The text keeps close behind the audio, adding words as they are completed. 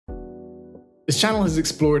This channel has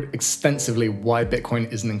explored extensively why Bitcoin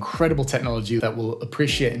is an incredible technology that will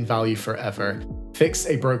appreciate in value forever, fix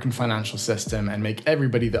a broken financial system, and make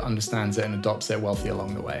everybody that understands it and adopts it wealthy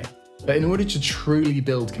along the way. But in order to truly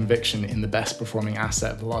build conviction in the best performing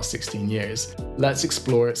asset of the last 16 years, let's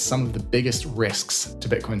explore some of the biggest risks to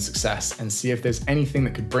Bitcoin's success and see if there's anything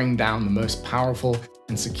that could bring down the most powerful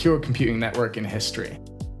and secure computing network in history.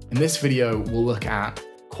 In this video, we'll look at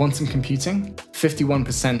quantum computing,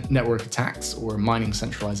 51% network attacks or mining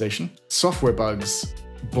centralization, software bugs,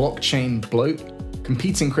 blockchain bloat,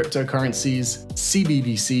 competing cryptocurrencies,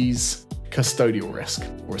 CBDCs, custodial risk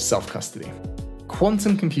or self-custody.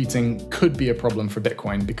 Quantum computing could be a problem for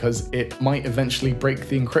Bitcoin because it might eventually break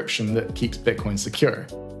the encryption that keeps Bitcoin secure.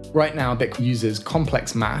 Right now, Bitcoin uses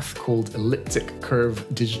complex math called elliptic curve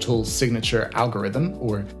digital signature algorithm,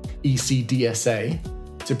 or ECDSA,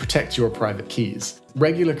 to protect your private keys.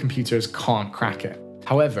 Regular computers can't crack it.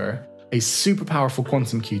 However, a super powerful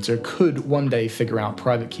quantum computer could one day figure out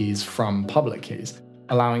private keys from public keys,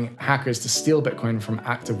 allowing hackers to steal Bitcoin from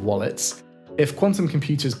active wallets. If quantum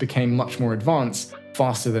computers became much more advanced,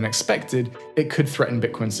 faster than expected, it could threaten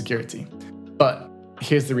Bitcoin's security. But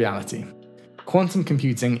here's the reality. Quantum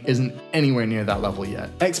computing isn't anywhere near that level yet.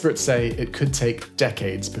 Experts say it could take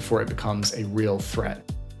decades before it becomes a real threat.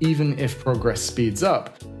 Even if progress speeds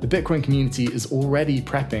up, the Bitcoin community is already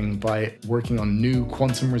prepping by working on new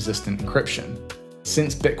quantum-resistant encryption.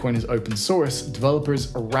 Since Bitcoin is open source,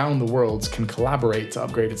 developers around the world can collaborate to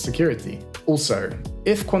upgrade its security. Also,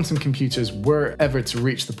 if quantum computers were ever to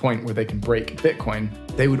reach the point where they can break Bitcoin,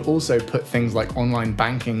 they would also put things like online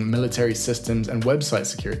banking, military systems, and website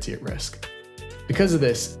security at risk. Because of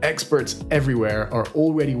this, experts everywhere are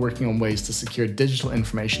already working on ways to secure digital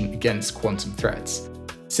information against quantum threats.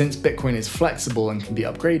 Since Bitcoin is flexible and can be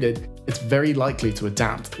upgraded, it's very likely to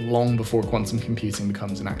adapt long before quantum computing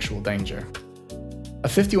becomes an actual danger. A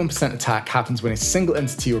 51% attack happens when a single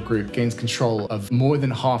entity or group gains control of more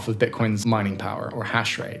than half of Bitcoin's mining power, or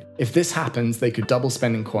hash rate. If this happens, they could double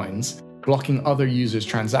spending coins, blocking other users'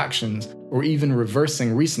 transactions, or even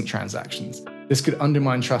reversing recent transactions. This could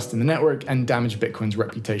undermine trust in the network and damage Bitcoin's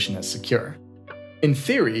reputation as secure. In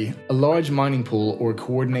theory, a large mining pool or a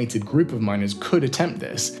coordinated group of miners could attempt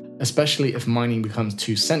this, especially if mining becomes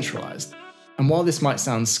too centralized. And while this might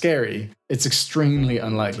sound scary, it's extremely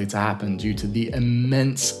unlikely to happen due to the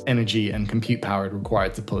immense energy and compute power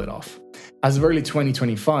required to pull it off. As of early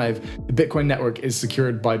 2025, the Bitcoin network is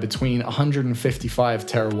secured by between 155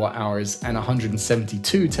 terawatt hours and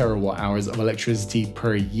 172 terawatt hours of electricity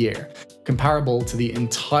per year, comparable to the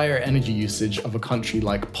entire energy usage of a country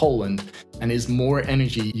like Poland, and is more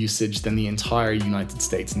energy usage than the entire United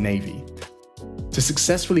States Navy. To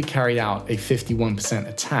successfully carry out a 51%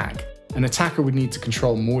 attack, an attacker would need to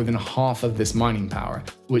control more than half of this mining power,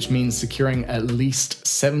 which means securing at least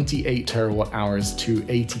 78 terawatt hours to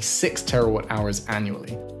 86 terawatt hours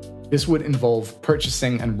annually. This would involve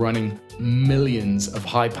purchasing and running millions of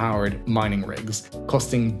high-powered mining rigs,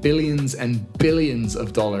 costing billions and billions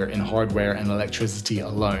of dollars in hardware and electricity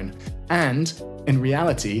alone, and, in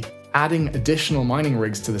reality, adding additional mining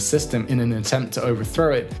rigs to the system in an attempt to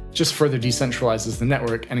overthrow it just further decentralizes the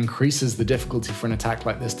network and increases the difficulty for an attack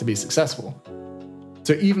like this to be successful.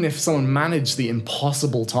 So even if someone managed the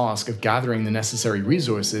impossible task of gathering the necessary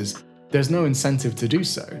resources, there's no incentive to do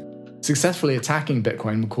so. Successfully attacking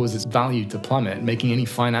Bitcoin would cause its value to plummet, making any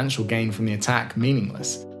financial gain from the attack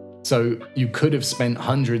meaningless. So you could have spent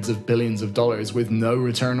hundreds of billions of dollars with no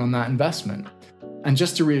return on that investment. And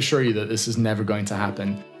just to reassure you that this is never going to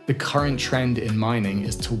happen, the current trend in mining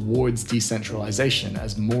is towards decentralization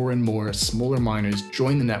as more and more smaller miners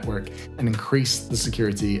join the network and increase the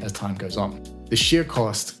security as time goes on. The sheer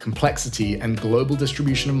cost, complexity, and global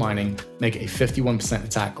distribution of mining make a 51%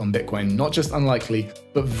 attack on Bitcoin not just unlikely,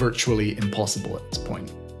 but virtually impossible at this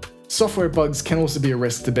point. Software bugs can also be a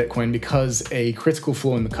risk to Bitcoin because a critical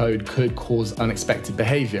flaw in the code could cause unexpected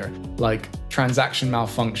behavior, like transaction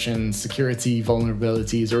malfunctions, security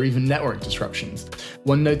vulnerabilities, or even network disruptions.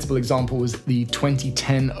 One notable example was the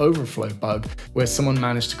 2010 overflow bug, where someone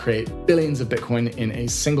managed to create billions of Bitcoin in a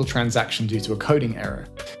single transaction due to a coding error.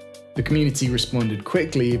 The community responded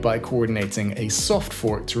quickly by coordinating a soft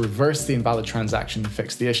fork to reverse the invalid transaction and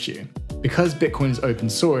fix the issue. Because Bitcoin is open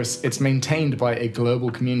source, it's maintained by a global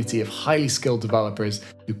community of highly skilled developers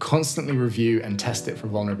who constantly review and test it for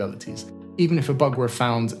vulnerabilities. Even if a bug were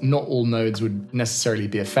found, not all nodes would necessarily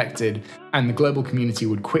be affected, and the global community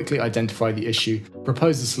would quickly identify the issue,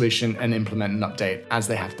 propose a solution, and implement an update, as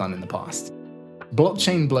they have done in the past.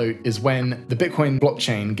 Blockchain bloat is when the Bitcoin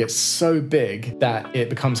blockchain gets so big that it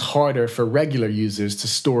becomes harder for regular users to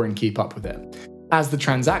store and keep up with it. As the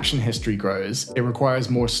transaction history grows, it requires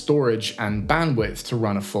more storage and bandwidth to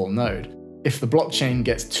run a full node. If the blockchain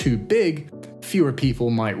gets too big, fewer people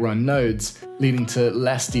might run nodes, leading to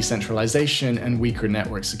less decentralization and weaker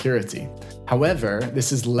network security. However,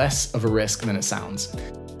 this is less of a risk than it sounds.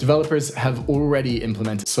 Developers have already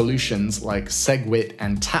implemented solutions like SegWit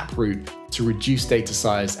and Taproot to reduce data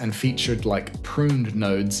size, and featured like pruned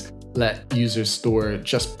nodes let users store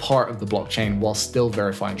just part of the blockchain while still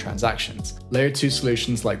verifying transactions. Layer 2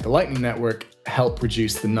 solutions like the Lightning Network help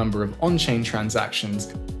reduce the number of on-chain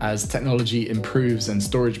transactions. As technology improves and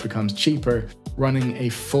storage becomes cheaper, running a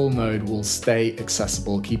full node will stay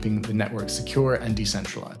accessible, keeping the network secure and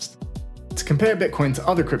decentralized. To compare Bitcoin to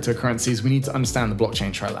other cryptocurrencies, we need to understand the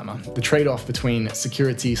blockchain trilemma, the trade-off between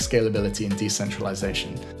security, scalability, and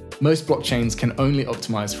decentralization. Most blockchains can only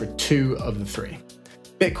optimize for 2 of the 3.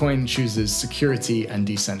 Bitcoin chooses security and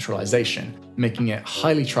decentralization, making it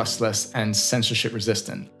highly trustless and censorship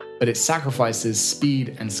resistant, but it sacrifices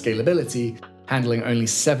speed and scalability, handling only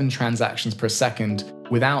 7 transactions per second,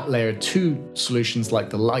 without layer 2 solutions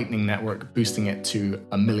like the Lightning Network boosting it to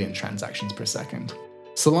 1 million transactions per second.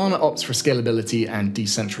 Solana opts for scalability and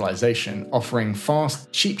decentralization, offering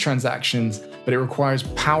fast, cheap transactions, but it requires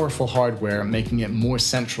powerful hardware, making it more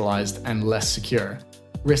centralized and less secure,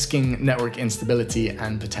 risking network instability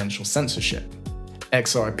and potential censorship.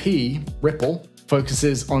 XRP, Ripple,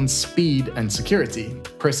 focuses on speed and security,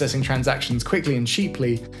 processing transactions quickly and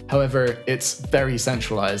cheaply. However, it's very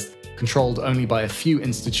centralized, controlled only by a few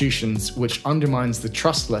institutions, which undermines the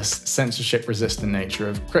trustless, censorship-resistant nature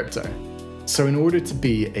of crypto. So in order to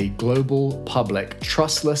be a global, public,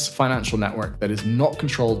 trustless financial network that is not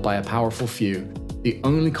controlled by a powerful few, the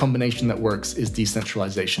only combination that works is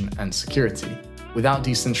decentralization and security. Without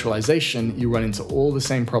decentralization, you run into all the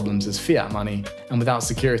same problems as fiat money, and without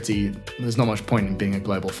security, there's not much point in being a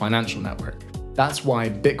global financial network. That's why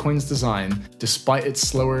Bitcoin's design, despite its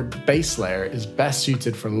slower base layer, is best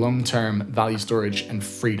suited for long-term value storage and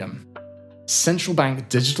freedom. Central bank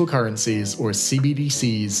digital currencies, or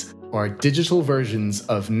CBDCs, are digital versions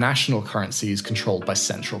of national currencies controlled by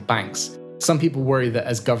central banks. Some people worry that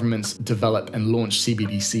as governments develop and launch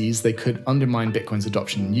CBDCs, they could undermine Bitcoin's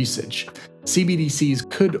adoption and usage. CBDCs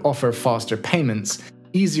could offer faster payments,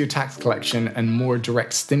 easier tax collection, and more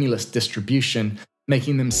direct stimulus distribution,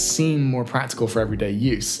 making them seem more practical for everyday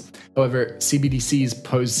use. However, CBDCs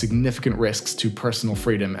pose significant risks to personal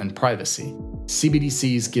freedom and privacy.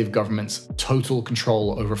 CBDCs give governments total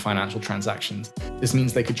control over financial transactions. This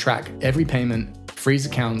means they could track every payment, freeze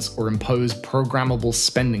accounts, or impose programmable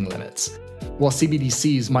spending limits. While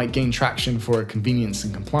CBDCs might gain traction for convenience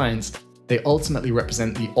and compliance, they ultimately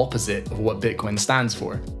represent the opposite of what Bitcoin stands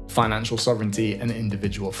for: financial sovereignty and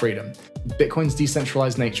individual freedom. Bitcoin's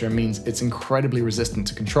decentralized nature means it's incredibly resistant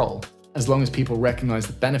to control. As long as people recognize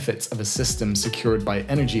the benefits of a system secured by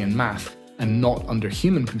energy and math, and not under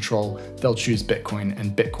human control, they'll choose Bitcoin,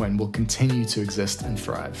 and Bitcoin will continue to exist and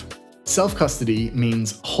thrive. Self-custody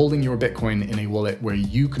means holding your Bitcoin in a wallet where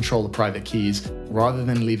you control the private keys, rather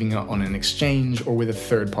than leaving it on an exchange or with a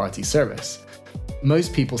third-party service.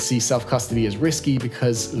 Most people see self-custody as risky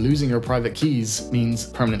because losing your private keys means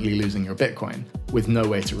permanently losing your Bitcoin, with no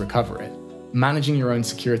way to recover it. Managing your own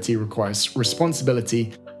security requires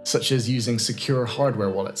responsibility, such as using secure hardware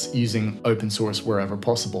wallets, using open source wherever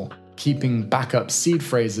possible, keeping backup seed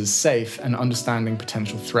phrases safe, and understanding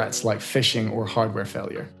potential threats like phishing or hardware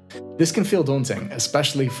failure. This can feel daunting,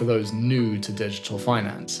 especially for those new to digital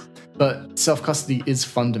finance. But self-custody is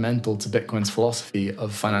fundamental to Bitcoin's philosophy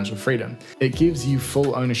of financial freedom. It gives you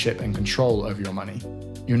full ownership and control over your money.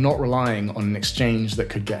 You're not relying on an exchange that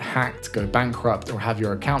could get hacked, go bankrupt, or have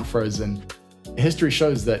your account frozen. History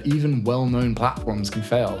shows that even well-known platforms can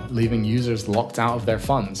fail, leaving users locked out of their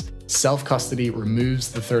funds. Self-custody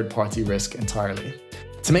removes the third-party risk entirely.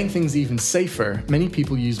 To make things even safer, many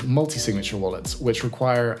people use multi-signature wallets, which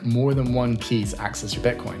require more than one key to access your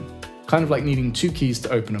Bitcoin, kind of like needing 2 keys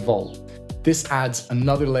to open a vault. This adds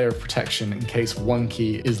another layer of protection in case one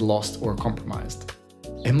key is lost or compromised.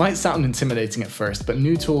 It might sound intimidating at first, but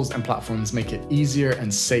new tools and platforms make it easier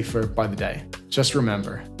and safer by the day. Just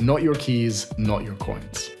remember, not your keys, not your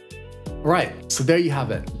coins. Alright, so there you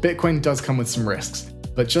have it. Bitcoin does come with some risks.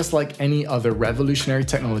 But just like any other revolutionary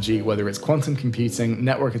technology, whether it's quantum computing,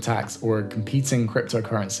 network attacks, or competing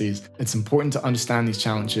cryptocurrencies, it's important to understand these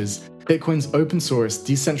challenges. Bitcoin's open source,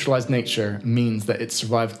 decentralized nature means that it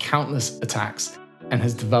survived countless attacks and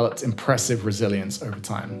has developed impressive resilience over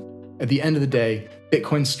time. At the end of the day,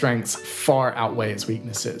 Bitcoin's strengths far outweigh its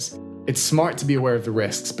weaknesses. It's smart to be aware of the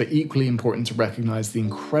risks, but equally important to recognize the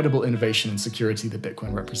incredible innovation and security that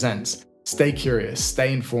Bitcoin represents. Stay curious,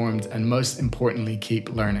 stay informed, and most importantly, keep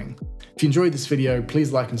learning. If you enjoyed this video,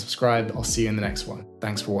 please like and subscribe. I'll see you in the next one.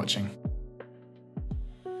 Thanks for watching.